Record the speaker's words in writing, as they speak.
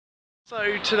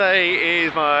So today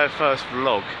is my first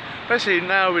vlog. Basically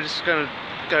now we're just going to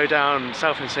go down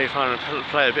Southend Seafront and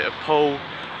play a bit of pool.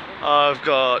 I've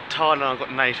got Tyler and I've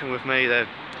got Nathan with me. They're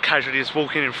casually just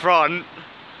walking in front.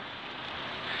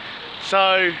 So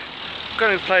I'm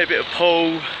going to play a bit of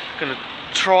pool. Going to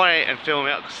try it and film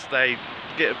it because they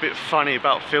get a bit funny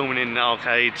about filming in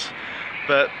arcades.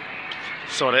 But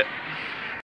sod it.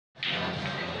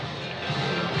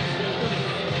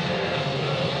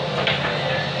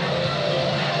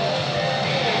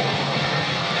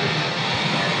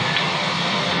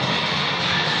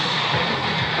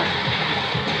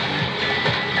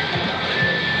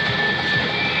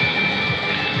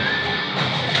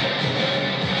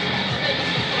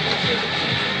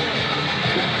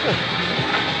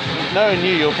 Knowing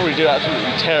you, you'll probably do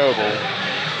absolutely terrible.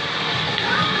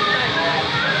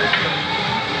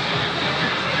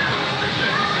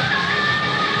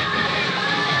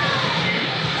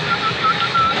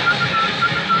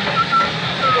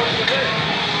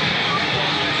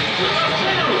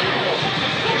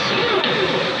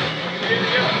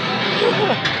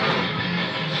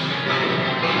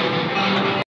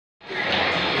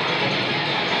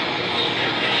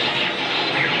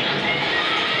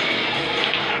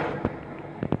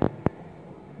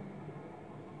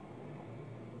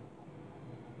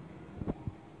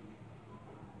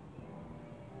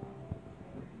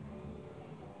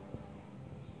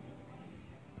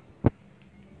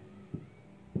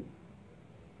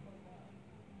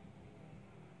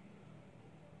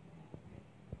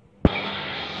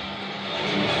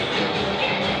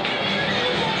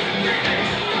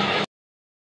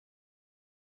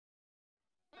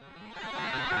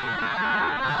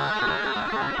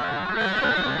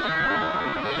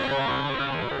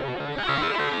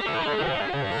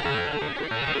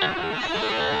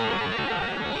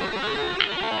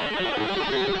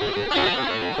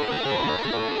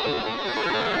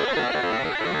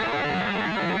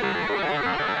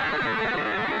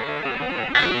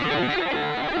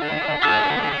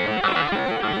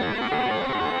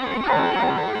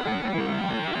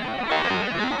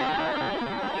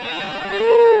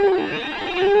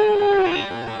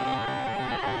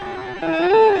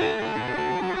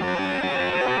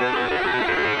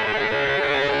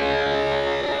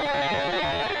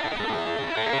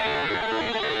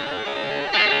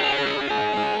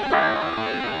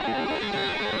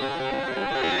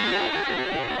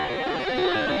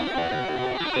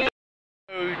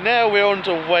 Now we're on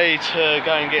the way to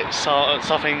go and get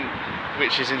something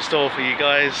which is in store for you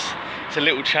guys. It's a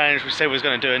little challenge. We said we was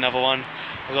going to do another one.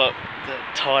 I've got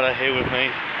Tyler here with me.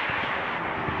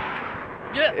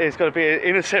 Yeah. It's going to be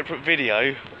in a separate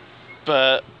video,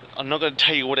 but I'm not going to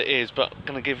tell you what it is, but I'm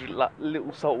going to give you like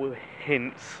little subtle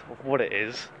hints of what it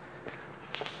is.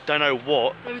 Don't know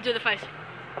what. Let me do the face.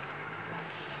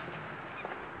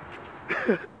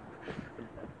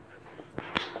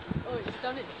 Oh, it's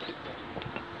done it.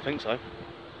 I think so.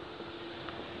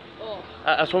 Oh.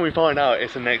 That's when we find out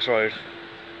it's the next road.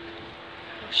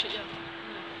 Oh shit, yeah.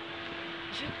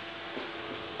 No. Is it?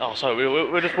 Oh, sorry,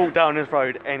 we'll just walk down this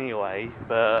road anyway,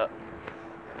 but...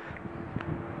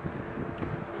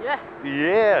 Yeah.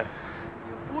 Yeah!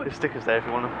 There's stickers there if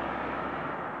you want them.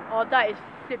 Oh, that is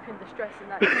flipping distressing,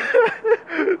 that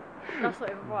is. That's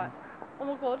not even right. Oh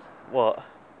my god. What?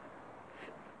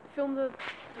 Film the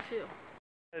field.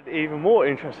 Even more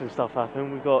interesting stuff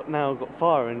happened. We've now got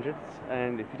fire engines,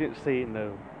 and if you didn't see in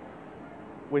the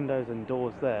windows and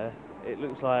doors there, it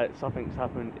looks like something's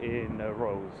happened in the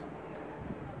Royals.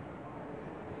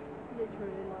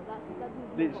 Literally, like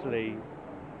that Literally,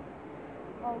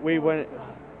 oh, we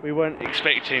weren't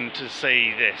expecting to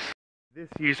see this. This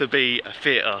used to be a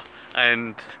theatre,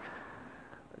 and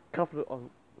a couple of,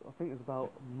 I think it was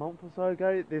about a month or so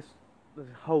ago, this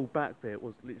whole back bit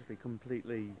was literally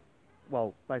completely,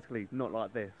 well, basically not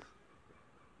like this.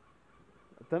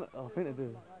 I think it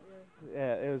did.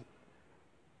 Yeah, it was.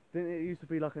 Didn't it used to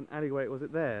be like an alleyway? Was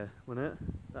it there? Wasn't it?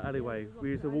 That alleyway. We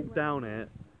used to walk down it.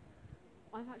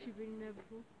 I've actually been in there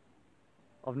before.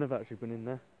 I've never actually been in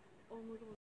there. Oh my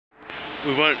god.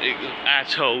 We weren't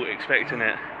at all expecting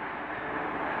it.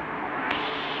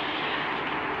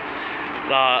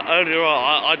 Like, earlier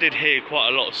on, I did hear quite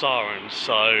a lot of sirens,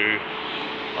 so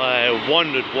I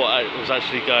wondered what was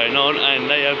actually going on, and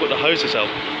they have got the hoses out.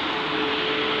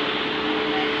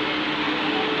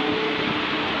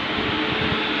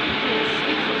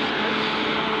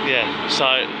 Yeah,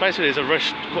 so basically there's a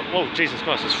well, Jesus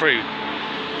Christ, there's three.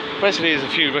 Basically there's a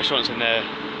few restaurants in there,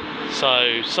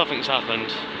 so something's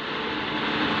happened.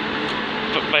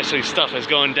 But basically stuff has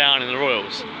gone down in the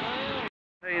Royals.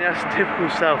 I mean, that's typical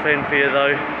Southend for you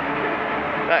though.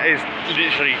 That is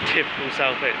literally typical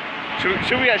Southend.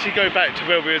 Should we actually go back to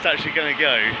where we was actually going to go?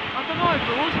 I don't know,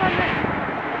 but what's that next?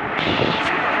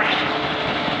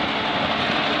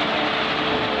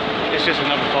 It's just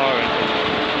another fire engine.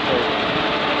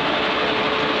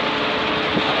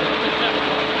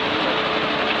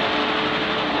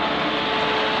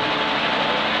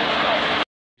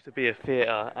 Used to be a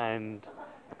theatre and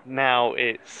now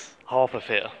it's half a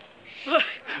theatre.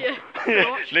 Yeah.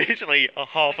 Yeah, literally a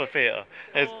half a theatre.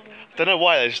 I don't know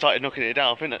why they just started knocking it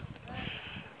down. I think that,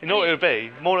 you know what it would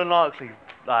be? More than likely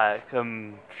like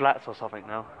flats or something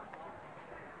now.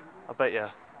 I bet you.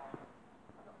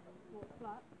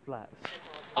 Flats.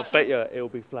 I bet you it'll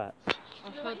be flats.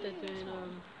 I've heard they're doing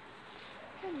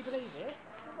can you believe it?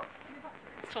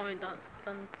 Something done I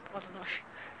don't know.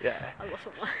 Yeah. I lost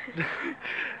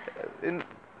my mind.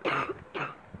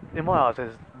 In my eyes,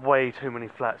 there's way too many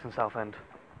flats in Southend.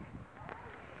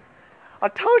 I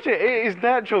told you, it is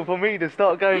natural for me to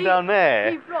start going down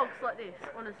there. He vlogs like this,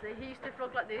 honestly. He used to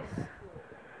vlog like this,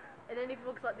 and then he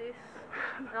vlogs like this,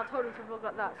 and I told him to vlog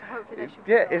like that, so hopefully they should.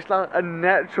 Yeah, it's like a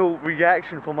natural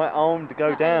reaction for my arm to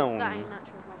go down. That ain't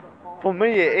natural, brother. For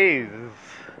me, it is.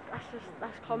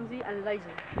 That's clumsy and lazy.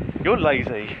 You're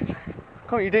lazy.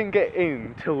 Can't you didn't get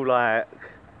in till like,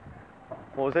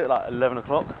 what was it, like 11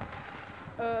 o'clock?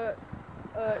 It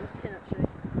was 10 actually.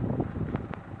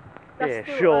 That's Yeah,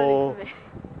 still sure. early for me.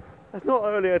 That's not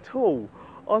early at all.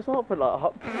 I was up at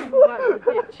like.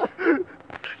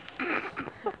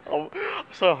 Oh,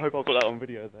 so I hope I got that on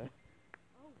video there.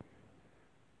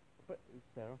 But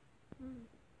Sarah.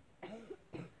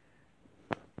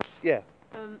 Yeah.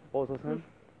 What was I saying?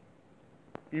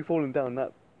 You falling down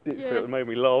that ditch bit made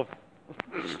me laugh.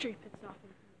 Stupid stuff.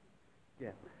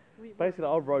 Yeah. Basically,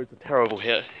 our roads are terrible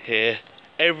here.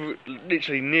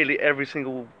 Literally, nearly every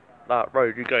single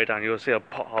road you go down, you'll see a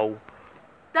pothole.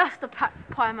 That's the pie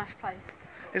and mash place.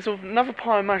 There's another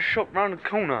pie and mash shop round the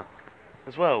corner,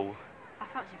 as well. I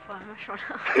fancy pie and mash right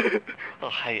now. I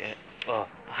hate it. Oh,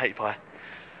 I hate pie.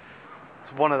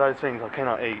 It's one of those things I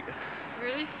cannot eat.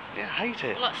 Really? Yeah, I hate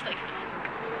it. I like steak.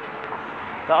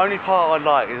 The only pie I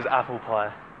like is apple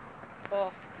pie.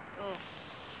 Oh.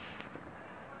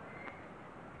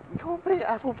 You can't beat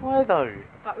apple pie though.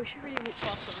 But we should really walk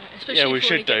fast on it, especially Yeah, we if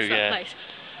should we want to do, get to that yeah. place.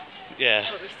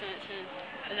 Yeah. But we stand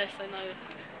unless they know.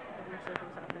 Unless they're from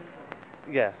Southend.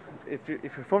 Yeah. If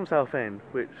you're from Southend,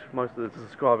 which most of the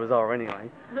subscribers are anyway,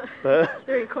 but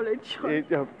they're in college.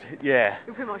 yeah.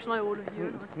 We pretty much know all of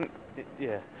you.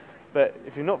 Yeah. But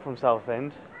if you're not from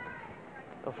Southend,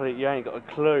 hopefully you ain't got a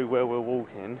clue where we're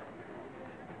walking.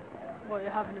 What you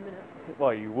have in a minute.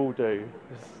 Well, you will do.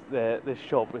 This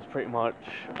shop is pretty much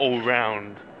all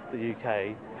round the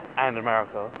UK and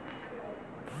America.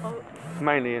 Oh.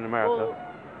 Mainly in America.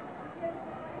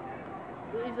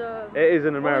 Well, it is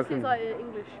an American. It's like an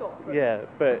English shop. But yeah,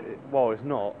 but well, it's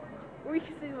not. Well, you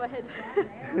can see my head.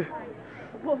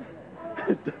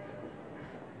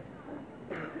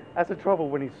 That's the trouble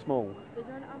when he's small. Is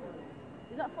there an ambulance?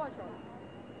 Is that a fire truck?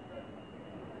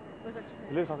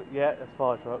 It looks like yeah, that's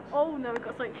fire trucks. Oh no, we've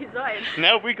got something exciting.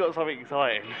 Now we got something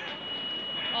exciting.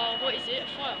 Oh, what is it? A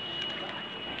fire?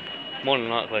 More than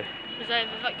likely. Because they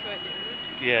have evacuated it.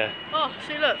 Yeah. Oh,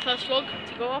 see look, first vlog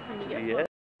to go up and you get Yeah.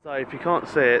 So if you can't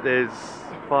see it, there's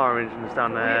fire engines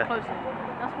down there. Closer.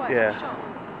 That's why it's shut.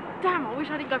 Damn, I wish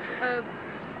I didn't go for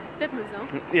Deadman's now.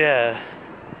 Yeah.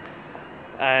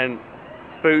 And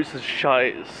Boots has shut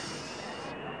its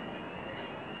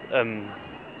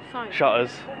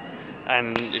shutters.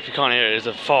 And if you can't hear it, there's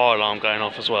a fire alarm going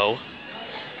off as well.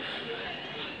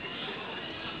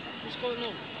 What's going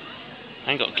on?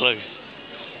 I ain't got a clue.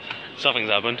 Something's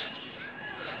happened.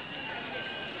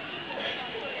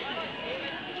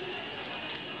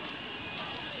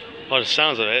 By the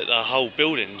sounds of it, the whole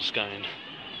building's going.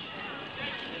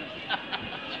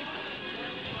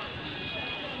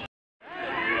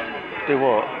 Do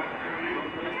what?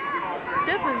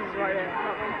 Deadman's is right there.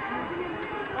 That one.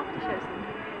 Aftershave's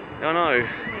thing. I know.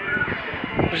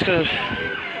 I'm just gonna.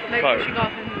 Maybe Right. we should go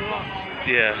up and walk.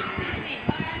 Yeah.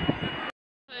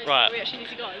 Right. We actually need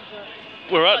to go, but.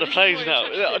 We're at the This is place more now.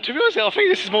 interesting. To be honest, I think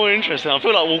this is more interesting. I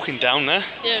feel like walking down there.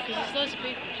 Yeah, because there's loads of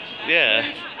people.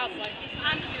 Yeah. Outside.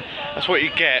 That's what you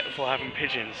get for having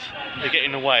pigeons. They get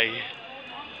in the way. It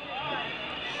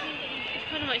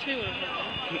kind of makes me want to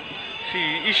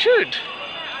vlog. You should.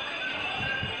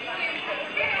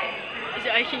 Is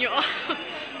it aching your arm?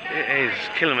 It is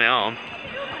killing my arm.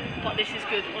 But this is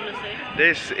good, honestly.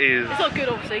 This is. It's not good,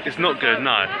 obviously. 'Cause It's not good,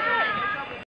 fire.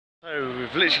 no. So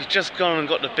we've literally just gone and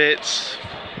got the bits.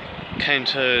 Came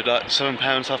to like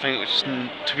 £7, I think, which,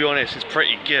 to be honest, is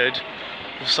pretty good.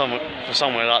 for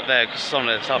somewhere like there, because some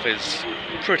of the stuff is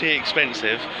pretty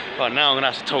expensive. But now I'm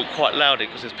gonna have to talk quite loudly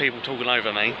because there's people talking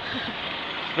over me.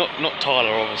 Not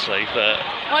Tyler, obviously, but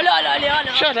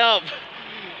shut up.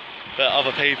 But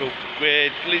other people.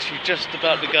 We're literally just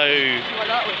about to go.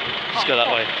 Let's go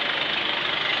that way.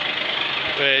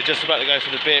 We're just about to go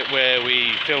for the bit where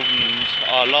we filmed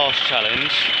our last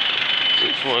challenge,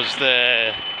 which was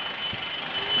the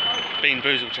Bean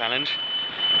Boozled challenge.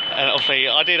 And obviously,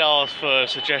 I did ask for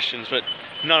suggestions, but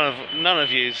none of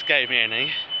you gave me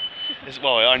any.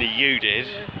 Well, only you did,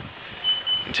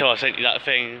 until I sent you that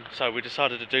thing. So we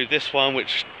decided to do this one,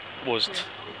 which was,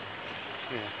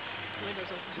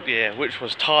 which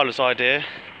was Tyler's idea.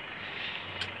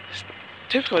 It's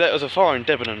typical that it was a foreign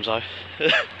Debenhams though,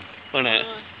 wasn't it?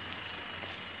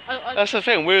 That's the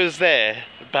thing. We was there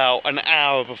about an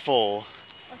hour before.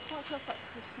 I can't tell if that's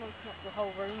just smoking up the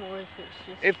whole room or if it's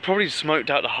just... It probably smoked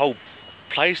out the whole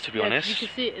place, to be honest. You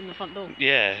can see it in the front door.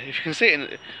 Yeah, if you can see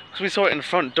it, because we saw it in the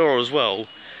front door as well.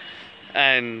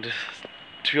 And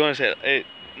to be honest, it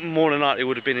more than likely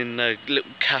would have been in the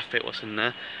little cafe what's in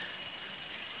there.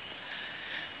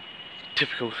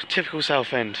 Typical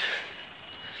Southend.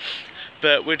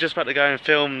 But we're just about to go and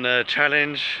film the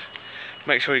challenge.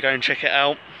 Make sure you go and check it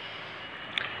out.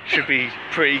 Should be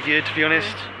pretty good, to be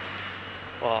honest.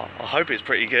 Well, I hope it's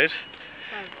pretty good.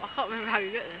 I can't remember how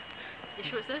you get there. You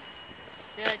sure it's there?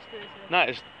 Yeah, just do it. No,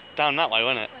 it's down that way,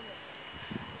 wasn't it?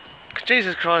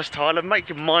 Jesus Christ, Tyler, make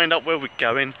your mind up where we're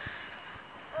going.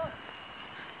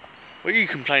 What are you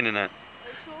complaining at? Are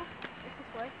you sure? It's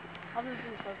this way. I'm going to do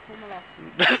this way before my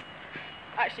last.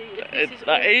 Actually, if this is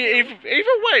all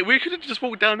either way, we could have just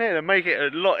walked down there and make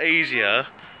it a lot easier.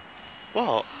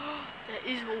 What?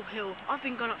 There is all hill. I've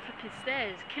been going up flipping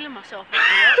stairs, killing myself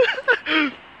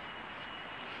after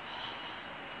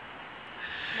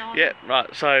no, yeah,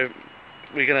 right, so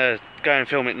we're going to go and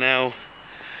film it now.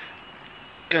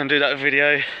 Go and do that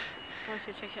video. I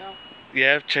should check it out.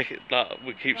 Yeah, check it, like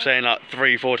we keep saying like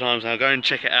 3-4 times now. Go and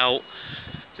check it out.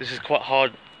 This is quite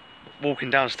hard walking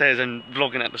downstairs and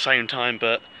vlogging at the same time,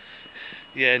 but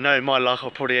yeah, knowing my luck,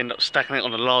 I'll probably end up stacking it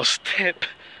on the last step.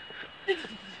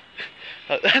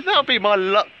 That'll be my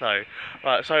luck though.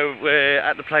 Right, so we're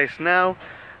at the place now.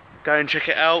 Go and check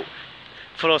it out.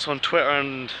 Follow us on Twitter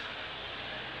and...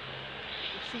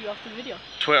 See you after the video.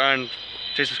 Twitter and...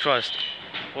 Jesus Christ.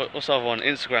 What's the other one?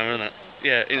 Instagram, isn't it?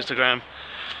 Yeah, Instagram.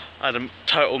 I had a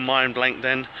total mind blank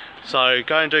then. So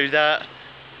go and do that.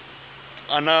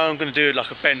 I know I'm going to do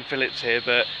like a Ben Phillips here,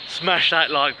 but smash that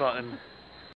like button.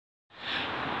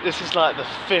 This is like the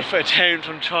 5th attempt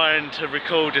on trying to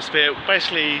record this bit.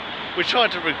 Basically, we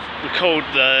tried to record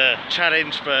the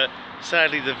challenge, but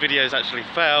sadly the video's actually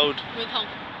failed. With tongue.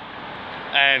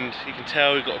 And you can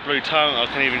tell we've got a blue tongue. I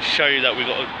can even show you that we've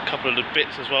got a couple of the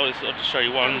bits as well. I'll just show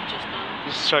you one.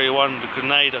 Just show you one, the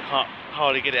grenade. I can't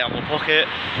hardly get it out of my pocket.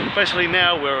 Basically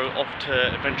now we're off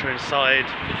to adventure inside.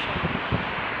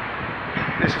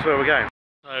 This is where we're going.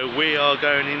 So we are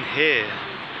going in here.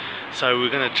 So we're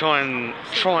going to try and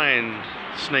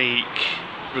sneak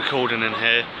recording in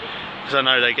here, because I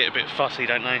know they get a bit fussy,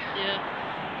 don't they?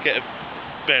 Yeah.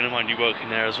 Bearing in mind you work in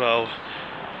there as well.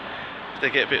 They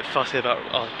get a bit fussy about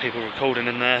other people recording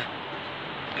in there.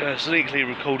 Going to sneakily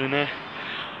record in there.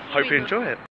 Hope you enjoy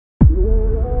it.